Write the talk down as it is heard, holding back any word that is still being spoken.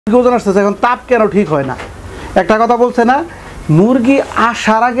ওজন আসতেছে, এখন তাপ কেন ঠিক হয় না? একটা কথা বলছে না, মুরগি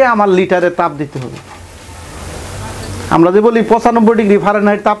আসার আগে আমার লিটারে তাপ দিতে হবে। আমরা যে বলি 95 ডিগ্রি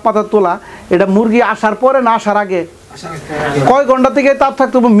ফারেনহাইট তাপমাত্রা তোলা, এটা মুরগি আসার পরে না আসার আগে। কয় ঘন্টা থেকে তাপ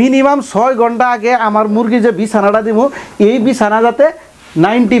থাকতে হবে? মিনিমাম 6 ঘন্টা আগে আমার মুরগি যে বিছানাটা দিব, এই বিছানা যাতে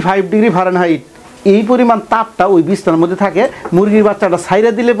 95 ডিগ্রি ফারেনহাইট এই পরিমাণ তাপটা ওই বিছানার মধ্যে থাকে। মুরগির বাচ্চাটা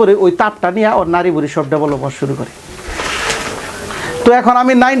ছাইরে দিলে পরে ওই তাপটা নিয়ে ওর নারী বুড়ি সব ডেভেলপ হওয়া শুরু করে। তো এখন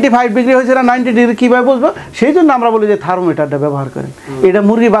আমি 95 ডিগ্রি হয়েছে না 90 ডিগ্রি কীভাবে বুঝবো? সেই জন্য আমরা বলি যে থার্মোমিটারটা ব্যবহার করেন। এটা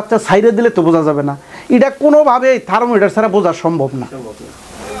মুরগির বাচ্চা ছাইরে দিলে তো বোঝা যাবে না, এটা কোনোভাবে থার্মোমিটার ছাড়া বোঝা সম্ভব না।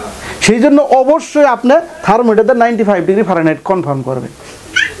 সেই জন্য অবশ্যই আপনি থার্মোমিটারটা 95 ডিগ্রি ফারেনহাইট কনফার্ম করবেন।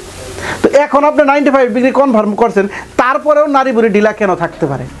 তো এখন আপনি 95 ডিগ্রি কনফার্ম করছেন, তারপরেও নারী বুড়ি ঢিলা কেন থাকতে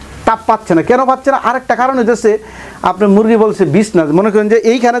পারে? তাপ পাচ্ছে না, কেন পাচ্ছে না? আরেকটা কারণ হচ্ছে আপনার মুরগি বলছে বিছনা, মনে করেন যে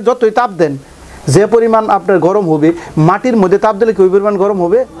এইখানে যতই তাপ দেন, যে পরিমাণ আপনার গরম হবে, মাটির মধ্যে তাপ দিলে কি ওই পরিমাণ গরম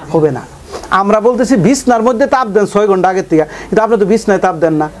হবে? হবে না। আমরা বলতেছি বিছনার মধ্যে তাপ দেন 6 ঘন্টা আগের থেকে, কিন্তু আপনি তো বিছনায় তাপ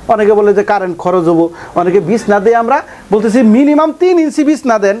দেন না। অনেকে বলে যে কারেন্ট খরচ হবো, অনেকে বিছনা দিয়ে আমরা বলতেছি মিনিমাম 3 ইঞ্চি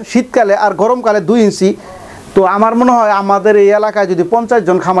বিছনা দেন শীতকালে, আর গরমকালে 2 ইঞ্চি। তো আমার মনে হয় আমাদের এই এলাকায় যদি 50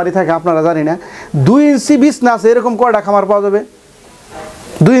 জন খামারি থাকে, আপনারা জানি না 2 ইঞ্চি বিছনা আছে, এরকম কয়টা খামার পাওয়া যাবে?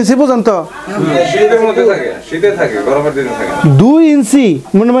 2 ইঞ্চি পর্যন্ত 2 ইঞ্চি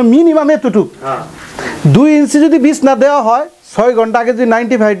মানে মিনিমাম এতটুক। 2 ইঞ্চি যদি বিছনা দেওয়া হয় 6 ঘন্টা আগে যদি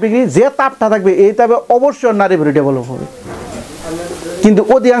 95 ডিগ্রি যে তাপটা থাকবে, এই তাপে অবশ্যই নারী বুড়ি ডেভেলপ হবে। কিন্তু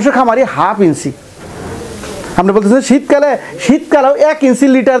অধিকাংশ খামারি হাফ ইঞ্চি। আপনি বলতেছেন শীতকালেও 1 ইঞ্চি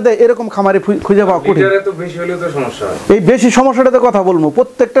লিটার দেয়, এরকম খামারি খুঁজে পাওয়া কঠিন। এই বেশি সমস্যাটাতে কথা বলবো,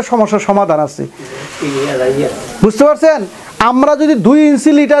 প্রত্যেকটা সমস্যার সমাধান আছে, বুঝতে পারছেন? আমরা যদি 2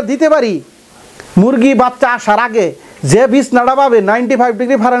 ইঞ্চি লিটার দিতে পারি, মুরগি বাচ্চা আসার আগে যে বিছনাটা পাবে 95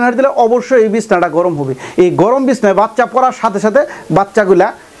 ডিগ্রি ফারেনহাইট দিলে অবশ্যই এই বিছনাটা গরম হবে। এই গরম বিছনায় বাচ্চা পড়ার সাথে সাথে বাচ্চাগুলা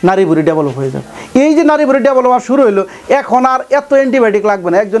নারী বুড়ি ডেভেলপ হয়ে যাবে। এই যে নারী বুড়ি ডেভেলপ হওয়া শুরু হলো, এখন আর এত অ্যান্টিবায়োটিক লাগবে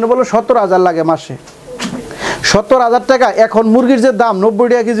না। একজনে বললো 17,000 লাগে মাসে, 17,000 টাকা। এখন মুরগির যে দাম 90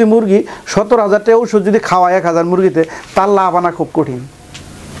 টাকা কেজি মুরগি, 17,000 টাকা ওষুধ যদি খাওয়ায় 1000 মুরগিতে, তার লাভ আনা খুব কঠিন,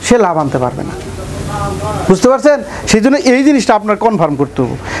 সে লাভ আনতে পারবে না, বুঝতে পারছেন? সেই জন্য এই জিনিসটা আপনার কনফার্ম করতে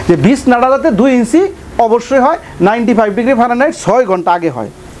হবে যে বিছনাটা যাতে 2 ইঞ্চি অবশ্যই হয়, 95 ডিগ্রি ফারেনহাইট 6 ঘন্টা আগে হয়।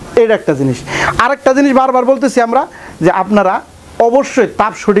 এটা একটা জিনিস। আরেকটা জিনিস বারবার বলতেছি আমরা, যে আপনারা অবশ্যই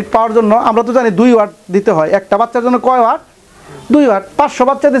তাপ সঠিক পাওয়ার জন্য, আমরা তো জানি 2 ওয়াট দিতে হয়। একটা বাচ্চার জন্য কয় ওয়াট? 2 ওয়াট। 500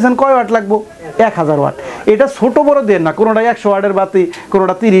 বাচ্চা দিয়েছেন, কয় ওয়াট লাগবো? 1000 ওয়াট। এটা ছোট বড় দেন না, কোনোটা 100 ওয়াটের বাতি,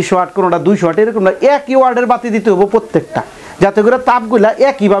 কোনোটা 30 ওয়াট, কোনোটা 200 ওয়াট, এরকম না, 1 ওয়াটের বাতি দিতে হবে প্রত্যেকটা, যাতে করে তাপগুলা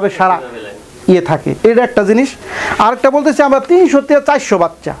একইভাবে সারা ইয়ে থাকে। এটা একটা জিনিস। আরেকটা বলতেছি, আমরা 300 থেকে 400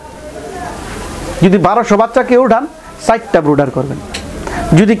 বাচ্চা, যদি 1200 বাচ্চা কেউ উঠান 4টা ব্রুডার করবেন।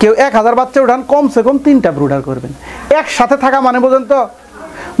 যদি কেউ 1000 বাচ্চা উঠান কমসে কম 3টা ব্রুডার করবেন। একসাথে থাকা মানে বোঝেন তো?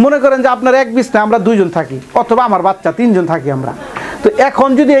 মনে করেন যে আপনার এক বিছনায় আমরা 2 জন থাকি, অথবা আমার বাচ্চা 3 জন থাকি আমরা। তো এখন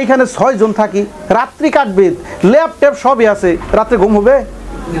যদি এইখানে 6 জন থাকি, রাত্রি কাটবে, ল্যাপটপ সবই আছে, রাত্রে ঘুম হবে?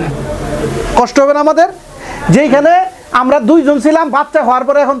 কষ্ট হবে না আমাদের? যেইখানে আমরা 2 জন ছিলাম, বাচ্চা হওয়ার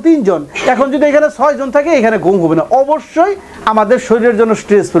পরে এখন 3 জন, এখন যদি এখানে 6 জন থাকে, এখানে ঘুম হবে না। অবশ্যই আমাদের শরীরের জন্য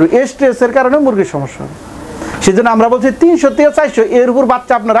স্ট্রেস পড়বে, এই স্ট্রেসের কারণে মুরগির সমস্যা হবে। সেই জন্য আমরা বলছি 300 থেকে 400 এর উপর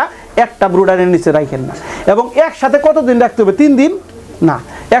বাচ্চা আপনারা একটা ব্রুডারের নিচে রাখেন না। এবং একসাথে কতদিন রাখতে হবে? 3 দিন না,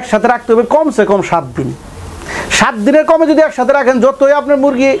 একসাথে রাখতে হবে কমসে কম 7 দিন। 7 দিনের কমে যদি একসাথে রাখেন, যতই আপনার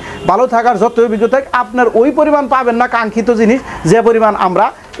মুরগি ভালো থাকার যতই অভিজ্ঞ থাক, আপনার ওই পরিমাণ পাবেন না কাঙ্ক্ষিত জিনিস, যে পরিমাণ আমরা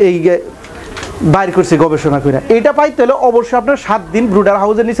এই বাইর করছি গবেষণা করে। এটা পাইতে হলে অবশ্যই আপনার 7 দিন ব্রুডার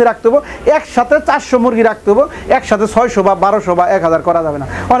হাউসের নিচে রাখতে হবে। একসাথে 400 মুরগি রাখতে হবে, একসাথে 600 বা 1200 বা 1000 করা যাবে না।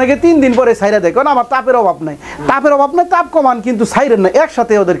 অনেকে 3 দিন পরে সাইরা দেয়, কারণ আমার তাপের অভাব নাই। তাপের অভাব নাই, তাপ কমান, কিন্তু সাইরেন না,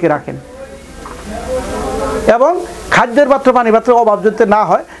 একসাথে ওদেরকে রাখেন। এবং খাদ্যের পাত্র পানি পাত্রের অভাব যাতে না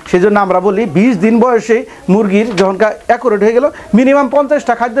হয়, সেই জন্য আমরা বলি 20 দিন বয়সে মুরগির যখন অ্যাকুরেট হয়ে গেল, মিনিমাম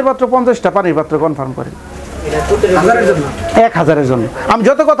 50টা খাদ্যের পাত্র, 50টা পানির পাত্র কনফার্ম করেন। 1000-এর জন্য আমি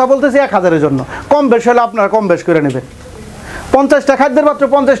যত কথা বলতেছি 1000-এর জন্য। কম বেশ হলে আপনারা কম বেশ করে নেবেন। 50টা খাদ্যের পাত্র,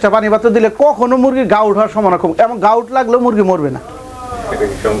 50টা পানি পাত্র দিলে কখনো মুরগির গাউট হওয়ার সম্ভাবনা কম, এবং গাউট লাগলেও মুরগি মরবে না,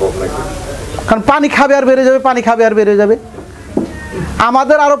 কারণ পানি খাবে আর বেড়ে যাবে, পানি খাবে আর বেড়ে যাবে।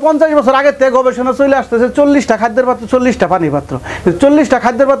 আমাদের আরো 50 বছর আগের থেকে গবেষণা চলে আসতেছে 40টা খাদ্যের পাত্র, 40টা পানি পাত্র। 40টা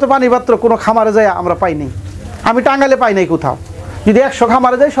খাদ্যের পাত্র, পানি পাত্র কোনো খামারে যায় আমরা পাই নাই, আমি টাঙ্গাইলে পাই নাই কোথাও। যদি 100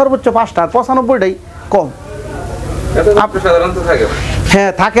 খামারে যায় সর্বোচ্চ 5টা, আর 95টাই কম।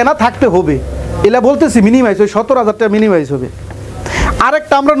 হ্যাঁ, থাকে না, থাকতে হবে। এলা বলতেছি মিনিমাইজ, ওই 17,000 টাকা মিনিমাইজ হবে।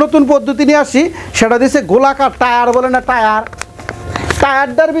 আরেকটা আমরা নতুন পদ্ধতি নিয়ে আসি, সেটা দিচ্ছে গোলাকার টায়ার, বলে না টায়ার।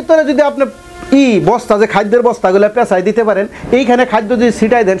 টায়ারটার ভিতরে যদি আপনি বস্তা যে খাদ্যের বস্তাগুলো পেঁচাই দিতে পারেন, এইখানে খাদ্য যদি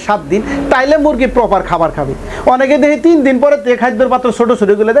ছিটাই দেন 7 দিন, তাইলে মুরগি প্রপার খাবার খাবে। অনেকে দেখি 3 দিন পরে যে খাদ্যের পাত্র ছোটো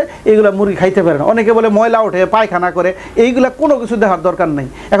ছোটোগুলো দেয়, এগুলো মুরগি খাইতে পারে না। অনেকে বলে ময়লা ওঠে, পায়খানা করে, এইগুলা কোনো কিছু দেখার দরকার নেই।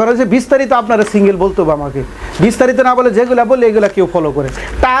 এখন হচ্ছে বিস্তারিত আপনারা সিঙ্গেল বলতে হবে আমাকে, বিস্তারিত না বলে যেগুলো বলে এগুলো কেউ ফলো করে।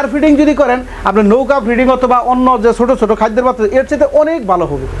 টায়ার ফিডিং যদি করেন আপনার নৌকা ফিডিং অথবা অন্য যে ছোটো ছোটো খাদ্যের পাত্র, এর চেয়ে অনেক ভালো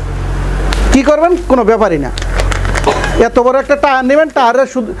হবে। কী করবেন, কোনো ব্যাপারই না। এত বড় একটা টায়ার নেবেন, টায়ারে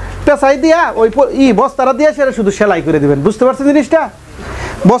শুধু পেঁচাই দিয়া ওই বস্তাটা দিয়ে সেটা শুধু সেলাই করে দিবেন। বুঝতে পারছেন জিনিসটা?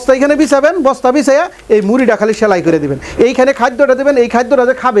 বস্তা এখানে বিছাবেন, বস্তা বিছাইয়া এই মুড়িটা খালি সেলাই করে দিবেন, এইখানে খাদ্যটা দেবেন। এই খাদ্যটা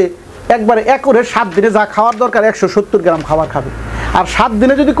যে খাবে একবারে একরে 7 দিনে যা খাওয়ার দরকার 170 গ্রাম খাবার খাবে। আর 7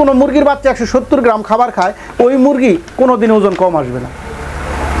 দিনে যদি কোনো মুরগির বাচ্চা 170 গ্রাম খাবার খায়, ওই মুরগি কোনো দিন ওজন কম আসবে না।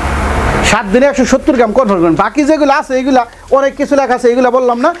 7 দিনে 170 গ্রাম কনফার্ম করবেন। বাকি যেগুলো আছে এইগুলা অনেক কিছু লেখা আছে, এইগুলো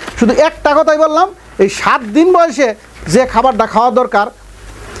বললাম না, শুধু একটা কথাই বললাম, এই 7 দিন বয়সে যে খাবারটা খাওয়া দরকার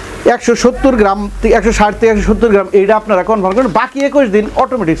 170 গ্রাম, 160 থেকে 170 গ্রাম, এইটা আপনারা কনফার্ম করেন। বাকি 21 দিন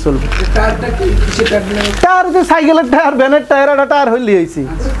অটোমেটিক চলবে। টায়ার যে সাইকেলের টায়ার, ভ্যানের টায়ার, একটা টায়ার হইলে হয়েছি,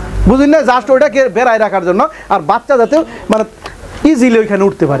 বুঝলেন না? জাস্ট ওইটাকে বেড়ায় রাখার জন্য, আর বাচ্চা যাতে মানে ইজিলি ওইখানে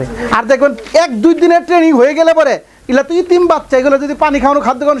উঠতে পারে। আর দেখবেন 1-2 দিনের ট্রেনিং হয়ে গেলে পরে এগুলা তুই 3 বাচ্চা এগুলো যদি পানি খাওয়ানো,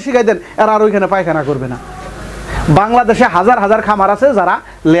 খাদ্য খাওয়ানো শিখাই দেন, আর ওইখানে পায়খানা করবে না। বাংলাদেশে হাজার হাজার খামার আছে যারা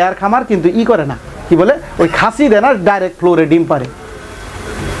লেয়ার খামার, কিন্তু করে না, কি বলে ওই খাসি দেয় না, ডাইরেক্ট ফ্লোরে ডিম পারে।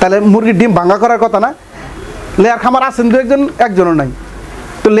 তাহলে মুরগির ডিম ভাঙা করার কথা না। লেয়ার খামার আছেন 2-একজনও নাই।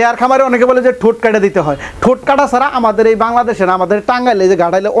 তো লেয়ার খামারে অনেকে বলে যে ঠোঁট কাটা দিতে হয়। ঠোঁট কাটা ছাড়া আমাদের এই বাংলাদেশে না, আমাদের টাঙ্গাইলে যে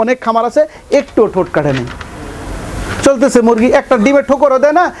গাড়াইলে অনেক খামার আছে, একটু ঠোঁট কাটে নেই, চলতেছে। মুরগি একটা ডিমে ঠোকরও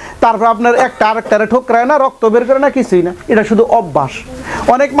দেয় না, তারপর আপনার একটা আরেকটারে ঠোকরায় না, রক্ত বের করে না, কিছুই না। এটা শুধু অভ্যাস।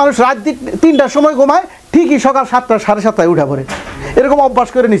 অনেক মানুষ রাত 3টার সময় ঘুমায়, ঠিকই সকাল 7টা 7:30টায় উঠা পড়ে, এরকম অভ্যাস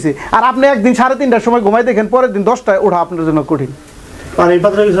করে নিছে। আর আপনি একদিন 3:30টার সময় ঘুমাই দেখেন, পরের দিন 10টায় ওঠা আপনার জন্য কঠিন।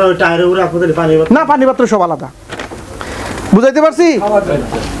 না, পানি পাত্র সব আলাদা। বুঝাইতে পারছি?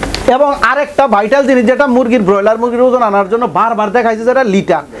 এবং আরেকটা ভাইটাল জিনিস যেটা মুরগির, ব্রয়লার মুরগির ওজন আনার জন্য বারবার দেখাইছে, যেটা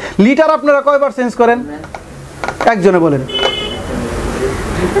লিটার। লিটার আপনারা কয়বার চেঞ্জ করেন একজনে বলেন?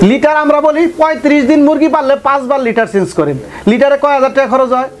 লিটার আমরা বলি 35 দিন মুরগি পাললে 5 বার লিটার চেঞ্জ করেন। লিটারে কয় হাজার টাকা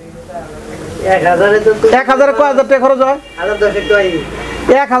খরচ হয়? 1000-এ কয় হাজার টাকা খরচ হয়?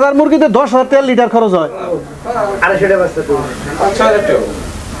 1000 মুরগিতে 10,000 টাকা লিটার খরচ হয়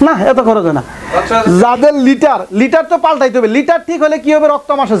না, এত খরচ হয় না। যাদের লিটার তো পাল্টাইতে হবে। লিটার ঠিক হলে কি হবে? রক্ত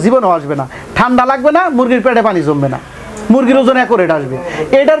মাসে জীবনও আসবে না, ঠান্ডা লাগবে না, মুরগির পেটে পানি জমবে না, মুরগির ওজন অ্যাকুরেট আসবে।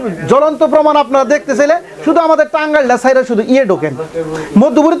 এটার জ্বলন্ত প্রমাণ আপনারা দেখতে চাইলে শুধু আমাদের টাঙ্গাইলটা সাইডে শুধু ঢোকেন,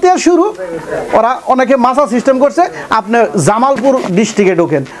 মধ্যবর্তী শুরু, ওরা অনেকে মাসা সিস্টেম করছে, আপনার জামালপুর ডিস্ট্রিক্টে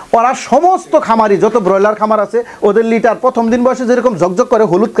ঢোকেন, ওরা সমস্ত খামারি যত ব্রয়লার খামার আছে ওদের লিটার প্রথম দিন বয়সে যেরকম ঝকঝক করে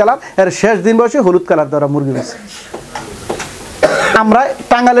হলুদ কালার, এর শেষ দিন বয়সে হলুদ কালার দ্বারা মুরগি আছে। আমরা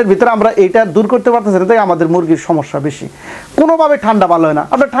টাঙ্গাইলের ভিতরে আমরা এইটা দূর করতে পারতেছি না, তাই আমাদের মুরগির সমস্যা বেশি। কোনোভাবে ঠান্ডা ভালো হয় না।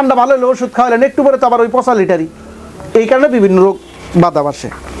 আপনার ঠান্ডা ভালো হলে ওষুধ খাওয়ালেন, একটু পরে তো আবার ওই পচা লিটারই, এই কারণে বিভিন্ন রোগ বাধা আসে।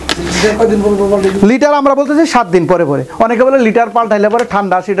 লিটার আমরা বলতেছি 7 দিন পরে পরে। অনেকে বলে লিটার পাল্টাইলে পরে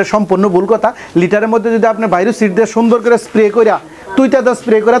ঠান্ডা, সেটা সম্পূর্ণ ভুল কথা। লিটারের মধ্যে যদি আপনি বাইরে সিট দিয়ে সুন্দর করে স্প্রে করে, তুইটা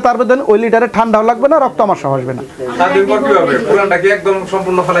স্প্রে করে, তারপর দেন ওই লিটারে ঠান্ডাও লাগবে না, রক্ত আমাশা আসবে না।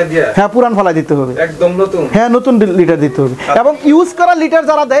 হ্যাঁ, পুরান ফালাই দিতে হবে, একদম নতুন। হ্যাঁ, নতুন লিটার দিতে হবে। এবং ইউজ করা লিটার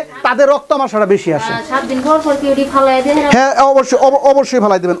যারা দেয় তাদের রক্ত আমাশাটা বেশি আসে। হ্যাঁ, অবশ্যই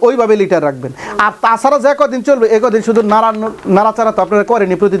ফালাই দেবেন, ওইভাবে লিটার রাখবেন। আর তাছাড়া যে কদিন চলবে, এ কদিন শুধু নাড়াচাড়া তো আপনারা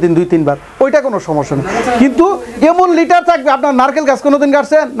করেনি প্রতিদিন 2-3 বার, ওইটা কোনো সমস্যা নেই। কিন্তু এমন লিটার থাকবে, আপনার নারকেল গাছ কোনোদিন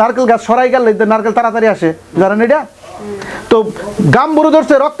গাছছেন, নারকেল গাছ সরাই গেলে নারকেল তাড়াতাড়ি আসে, জানেন এটা? তো গাম্বুরু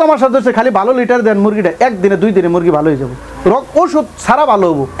ধরছে, রক্ত মাসা ধরছে, খালি ভালো লিটার দেন মুরগিটা, 1 দিনে 2 দিনে মুরগি ভালো হয়ে যাবে, ওষুধ ছাড়া ভালো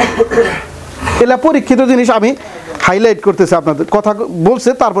হবো। এলা পরীক্ষিত জিনিস আমি হাইলাইট করতেছি, আপনাদের কথা বলছে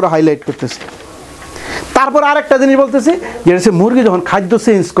তারপরে হাইলাইট করতেছি। তারপর আরেকটা জিনিস বলতেছি, যেটা হচ্ছে মুরগি যখন খাদ্য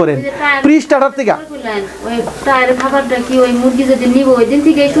চেঞ্জ করেন প্রি-স্টার্টার থেকে,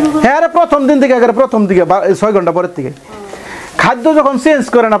 হ্যাঁ প্রথম দিন থেকে, প্রথম দিকে 6 ঘন্টা পরের থেকে খাদ্য যখন চেঞ্জ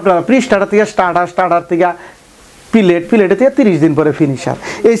করেন আপনারা, প্রি-স্টার্টার থেকে স্টার্টার থেকে প্লেটে থেকে 30 দিন পরে ফিনিশার।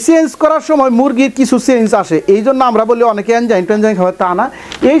 এই চেঞ্জ করার সময় মুরগির কিছু চেঞ্জ আসে, এই জন্য আমরা বলি অনেকে এনজাইম খাওয়া, তা না।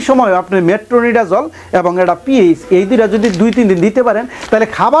 এই সময় আপনি মেট্রোনিডাজল এবং এটা পিএইচ, এই দুইটা যদি 2-3 দিন দিতে পারেন, তাহলে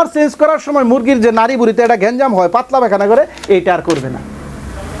খাবার চেঞ্জ করার সময় মুরগির যে নাড়ি বুড়িতে একটা গ্যাঞ্জাম হয়, পাতলা পায়খানা করে, এইটা আর করবে না।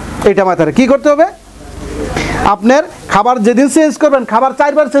 এইটা মাথায় কি করতে হবে? আপনার খাবার যেদিন চেঞ্জ করবেন, খাবার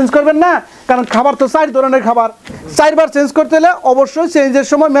 4 বার চেঞ্জ করবেন না, কারণ খাবার তো 4 ধরনের খাবার, 4 বার চেঞ্জ করতে হলে অবশ্যই চেঞ্জের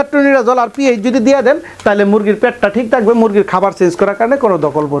সময় মেট্রোনিডাজল আর পিএইচ যদি দিয়ে দেন, তাহলে মুরগির পেটটা ঠিক থাকবে, মুরগির খাবার চেঞ্জ করার কারণে কোনো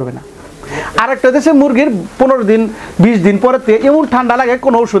দখল পড়বে না। আরেকটা হচ্ছে মুরগির 15 দিন 20 দিন পরেতে এমন ঠান্ডা লাগে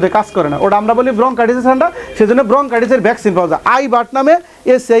কোনো ওষুধে কাজ করে না, ওটা আমরা বলি ব্রঙ্কাইটিসের ঠান্ডা, সেজন্য ব্রঙ্কাইটিসের ভ্যাকসিন পাওয়া যায়। আইবার্ট নামে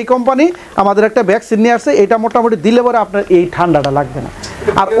সেই কোম্পানি আমাদের একটা ভ্যাকসিন নিয়ে আসছে, এটা মোটামুটি দিলে পরে আপনার এই ঠান্ডাটা লাগবে না।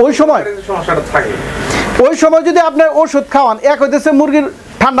 আর ওই সময় যদি আপনার ওষুধ খাওয়ান, এক হইতেছে মুরগির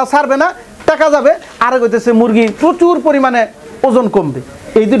ঠান্ডা ছাড়বে না, টাকা যাবে, আর হইতেছে মুরগি প্রচুর পরিমাণে ওজন কমবে।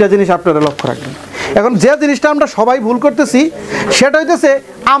 এই দুইটা জিনিস আপনারা লক্ষ্য রাখবেন। এখন যে জিনিসটা আমরা সবাই ভুল করতেছি সেটা হইতেছে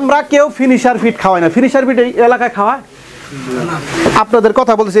আমরা কেউ ফিনিশার ফিড খাওয়াই না। ফিনিশার ফিড এই এলাকায় খাওয়ায়? আপনাদের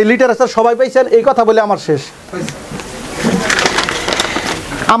কথা বলতেছি, এই লিটারেচার সবাই পাইছেন, এই কথা বলে আমার শেষ।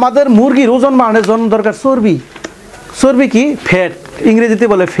 আমাদের মুরগির ওজন বাড়ানোর জন্য দরকার চর্বি। চর্বি কি? ফ্যাট, ইংরেজিতে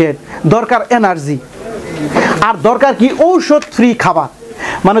বলে ফ্যাট। দরকার এনার্জি, আর দরকার কি? ঔষধ ফ্রি খাবার।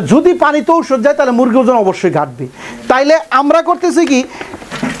 মানে যদি পানিতে ঔষধ যায় তাহলে মুরগির ওজন অবশ্যই ঘাটবে। তাইলে আমরা করতেছি কি,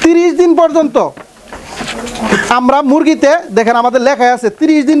 30 দিন পর্যন্ত আমরা মুরগিতে, দেখেন আমাদের লেখায় আছে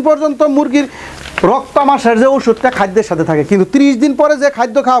 30 দিন পর্যন্ত মুরগির রক্তামাশার যে ওষুধটা খাদ্যের সাথে থাকে, কিন্তু 30 দিন পরে যে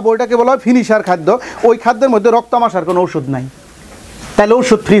খাদ্য খাওয়াবো ওইটাকে বলা হয় ফিনিশার খাদ্য। ওই খাদ্যের মধ্যে রক্তামাশার কোনো ওষুধ নাই, তাহলে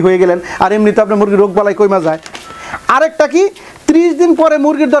ওষুধ ফ্রি হয়ে গেলেন। আর এমনিতে আপনার মুরগির রোগ বালাই কমে যায়। আরেকটা কি, 30 দিন পরে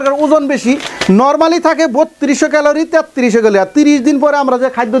মুরগির দরকার ওজন বেশি। নর্মালি থাকে 3200 ক্যালোরি, 3300 ক্যালোরি। আর 30 দিন পরে আমরা যে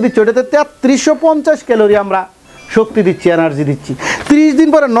খাদ্য দিচ্ছি ওটাতে 3350 ক্যালোরি আমরা শক্তি দিচ্ছি, এনার্জি দিচ্ছি। 30 দিন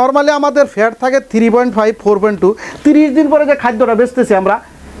পরে নর্মালি আমাদের ফ্যাট থাকে 3.5 4.2। 30 দিন পরে যে খাদ্যটা বেচতেছি আমরা,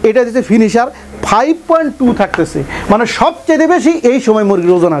 এটা দিচ্ছে ফিনিশার 5.2 থাকতেছে। মানে সবচেয়ে বেশি এই সময়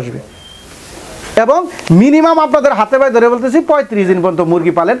মুরগির ওজন আসবে। এবং মিনিমাম আপনাদের হাতে পায়ে ধরে বলতেছি 35 দিন পর্যন্ত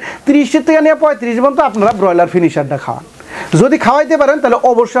মুরগি পালেন, 30 থেকে নিয়ে 35 পর্যন্ত আপনারা ব্রয়লার ফিনিশারটা খাওয়ান। যদি খাওয়াইতে পারেন তাহলে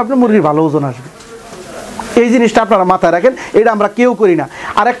অবশ্যই আপনার মুরগির ভালো ওজন আসবে। এই জিনিসটা আপনারা মাথায় রাখেন, এটা আমরা কেউ করি না।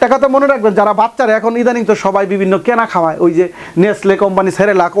 আর একটা কথা মনে রাখবেন, যারা বাচ্চারা এখন ইদানিং তো সবাই বিভিন্ন কেনা খাওয়ায়, ওই যে নেসলে কোম্পানি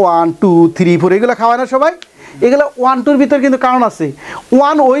সেরেলাক 1 2 3 4 এগুলো খাওয়ায় না সবাই। এগুলো 1 2-র ভিতর কিন্তু কারণ আছে।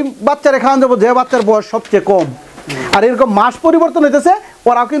 1 ওই বাচ্চারা খাওয়ান যাবো যে বাচ্চার বয়স সবচেয়ে কম। আর এরকম মাস পরিবর্তন হইতেছে,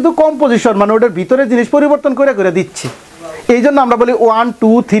 ওরাও কিন্তু কম্পোজিশন মানে ওটার ভিতরে জিনিস পরিবর্তন করে করে দিচ্ছে। এই জন্য আমরা বলি 1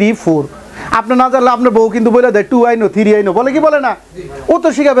 2 3 4। আপনি না জানলে আপনার বউ কিন্তু বলে দেয় 2 আইনো 3 আইনো, বলে কি বলে না? ও তো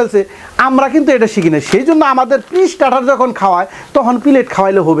শিখে ফেলছে, আমরা কিন্তু এটা শিখি না। সেই জন্য আমাদের প্রি স্টার্টার যখন খাওয়ায় তখন প্লেট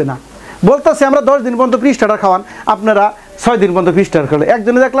খাওয়াইলে হবে না। বলতেছে আমরা 10 দিন পর্যন্ত প্রি স্টার্টার খাওয়ান, আপনারা 6 দিন পর্যন্ত প্রি স্টার্টার খাওয়ালে।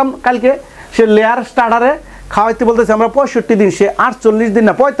 একজনে দেখলাম কালকে সে লেয়ার স্টার্টারে খাওয়াইতে বলতেছে আমরা 65 দিন, সে 48 দিন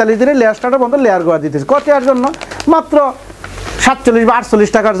না 45 দিনে লেয়ার স্টার্টার পর্যন্ত লেয়ার গোয়া দিতেছে। কত টাকার জন্য? মাত্র 47 বা 48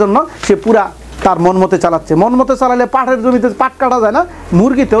 টাকার জন্য সে পুরা তার মন মতে চালাচ্ছে। মন মতে চালালে পাটের জমিতে পাট কাটা যায় না,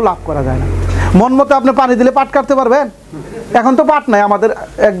 মুরগিতেও লাভ করা যায় না। মন মতো আপনি পানি দিলে পাট কাটতে পারবেন? এখন তো পাট নাই, আমাদের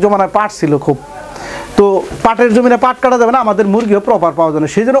এক জমানায় পাট ছিল খুব, তো পাটের জমিনে পাট কাটা যাবে না, আমাদের মুরগিও প্রপার পাওয়া যায় না।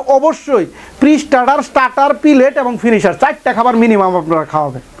 সেই জন্য অবশ্যই প্রি স্টার্টার, স্টার্টার, পিলেট এবং ফিনিশার 4টা খাবার মিনিমাম আপনারা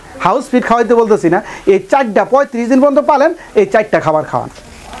খাওয়াবেন। হাউস ফিড খাওয়াইতে বলতেছি না, এই 4টা 35 দিন পর্যন্ত পালেন, এই 4টা খাবার খাওয়ান।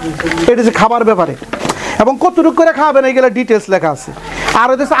 এটা হচ্ছে খাবার ব্যাপারে। এবং কতটুকু করে খাওয়াবেন এইগুলো ডিটেলস লেখা আছে। আর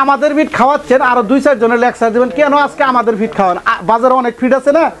হচ্ছে আমাদের ফিড খাওয়াচ্ছেন, আরও 2-4 জনের লেকচার দেবেন কেন আজকে আমাদের ফিড খাওয়ান। বাজারে অনেক ফিড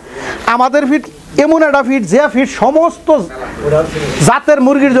আছে না, আমাদের ফিড এমন একটা ফিড যে ফিড সমস্ত জাতের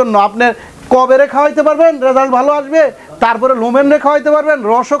মুরগির জন্য। আপনার কবেরে খাওয়াইতে পারবেন, রেজাল্ট ভালো আসবে। তারপরে লোমেনরে খাওয়াইতে পারবেন,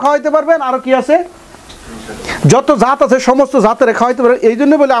 রসও খাওয়াইতে পারবেন, আরও কি আছে যত জাত আছে সমস্ত জাতের খাওয়াইতে পারবেন। এই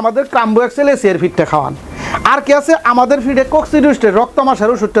জন্য বলে আমাদের ক্রাম্বো এক্সেল এর ফিডটা খাওয়ান। আর কি আছে আমাদের ফিডে কক্সিডিউস্টের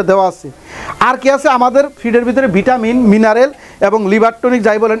রক্তমাশার ওষুধটা দেওয়া আছে। আর কি আছে আমাদের ফিডের ভিতরে ভিটামিন, মিনারেল এবং লিভার টনিক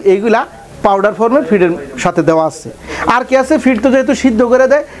যাই বলেন এইগুলা পাউডার ফর্মে ফিডের সাথে দেওয়া আছে। আর কি আছে, ফিড তো যেহেতু সিদ্ধ করে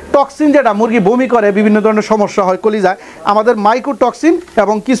দেয়, টক্সিন যেটা মুরগি বমি করে, বিভিন্ন ধরনের সমস্যা হয় কলিজায়, আমাদের মাইক্রোটক্সিন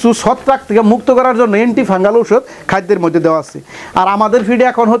এবং কিছু ছত্রাক থেকে মুক্ত করার জন্য অ্যান্টি ফাঙ্গাল ওষুধ খাদ্যের মধ্যে দেওয়া আছে। আর আমাদের ফিডে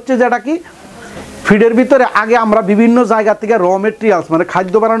এখন হচ্ছে যেটা কি, ফিডের ভিতরে আগে আমরা বিভিন্ন জায়গা থেকে র মেটেরিয়ালস মানে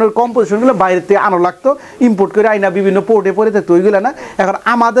খাদ্য বানানোর কম্পোজিশনগুলো বাইরে থেকে আনো লাগতো, ইম্পোর্ট করে আইনা বিভিন্ন পোর্টে পরে থাকতো, ওইগুলো না। এখন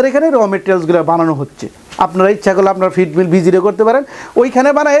আমাদের এখানে র মেটেরিয়ালসগুলো বানানো হচ্ছে। আপনারা ইচ্ছা করলে আপনার ফিড মিল ভিজিটে করতে পারেন, ওইখানে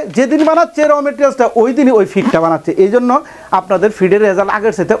বানায় যেদিন বানাচ্ছে র মেটেরিয়ালসটা ওই দিনই ওই ফিডটা বানাচ্ছে। এই জন্য আপনাদের ফিডের রেজাল্ট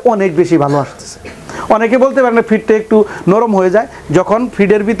আগের সাথে অনেক বেশি ভালো আসতেছে। অনেকে বলতে পারেন ফিডটা একটু নরম হয়ে যায়, যখন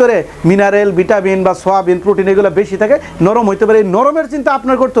ফিডের ভিতরে মিনারেল, ভিটামিন বা সোয়াবিন, প্রোটিন এগুলো বেশি থাকে নরম হইতে পারে। এই নরমের চিন্তা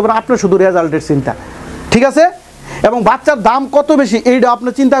আপনার করতে পারেন, আপনার শুধু রেজাল্টের চিন্তা, ঠিক আছে? এবং বাচ্চার দাম কত বেশি এইটা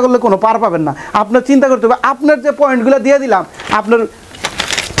আপনার চিন্তা করলে কোনো পার পাবেন না। আপনার চিন্তা করতে হবে আপনার যে পয়েন্টগুলো দিয়ে দিলাম, আপনার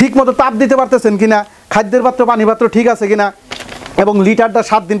ঠিক মতো তাপ দিতে পারতেছেন কিনা, খাদ্যের পাত্র পানি পাত্র ঠিক আছে কিনা, এবং লিটারটা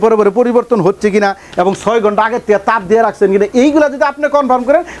 7 দিন পরে পরে পরিবর্তন হচ্ছে কিনা, এবং 6 ঘন্টা আগের থেকে তাপ দিয়ে রাখছেন কিনা, এইগুলো যদি আপনি কনফার্ম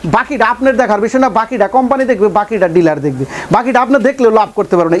করেন, বাকিটা আপনার দেখার বিষয় না, বাকিটা কোম্পানি দেখবে, বাকিটা ডিলার দেখবে, বাকিটা আপনি দেখলেও লাভ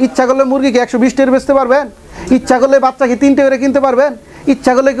করতে পারবেন না। ইচ্ছা করলে মুরগিকে 120 টাকা বেচতে পারবেন, ইচ্ছা করলে বাচ্চাকে 3 টাকা করে কিনতে পারবেন,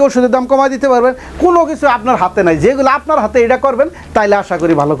 ইচ্ছা করলে কি ওষুধের দাম কমায় দিতে পারবেন। কোনো কিছু আপনার হাতে নাই, যেগুলো আপনার হাতে এটা করবেন তাইলে আশা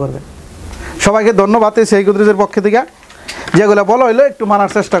করি ভালো করবেন। সবাইকে ধন্যবাদ এই সেই গোদরেজের পক্ষ থেকে। যেগুলো বলা হইলো একটু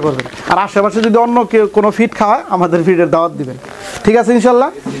মানার চেষ্টা করবেন। আর আশেপাশে যদি অন্য কেউ কোনো ফিট খাওয়ায় আমাদের ফিটের দাওয়াত দিবেন। ঠিক আছে ইনশাল্লাহ।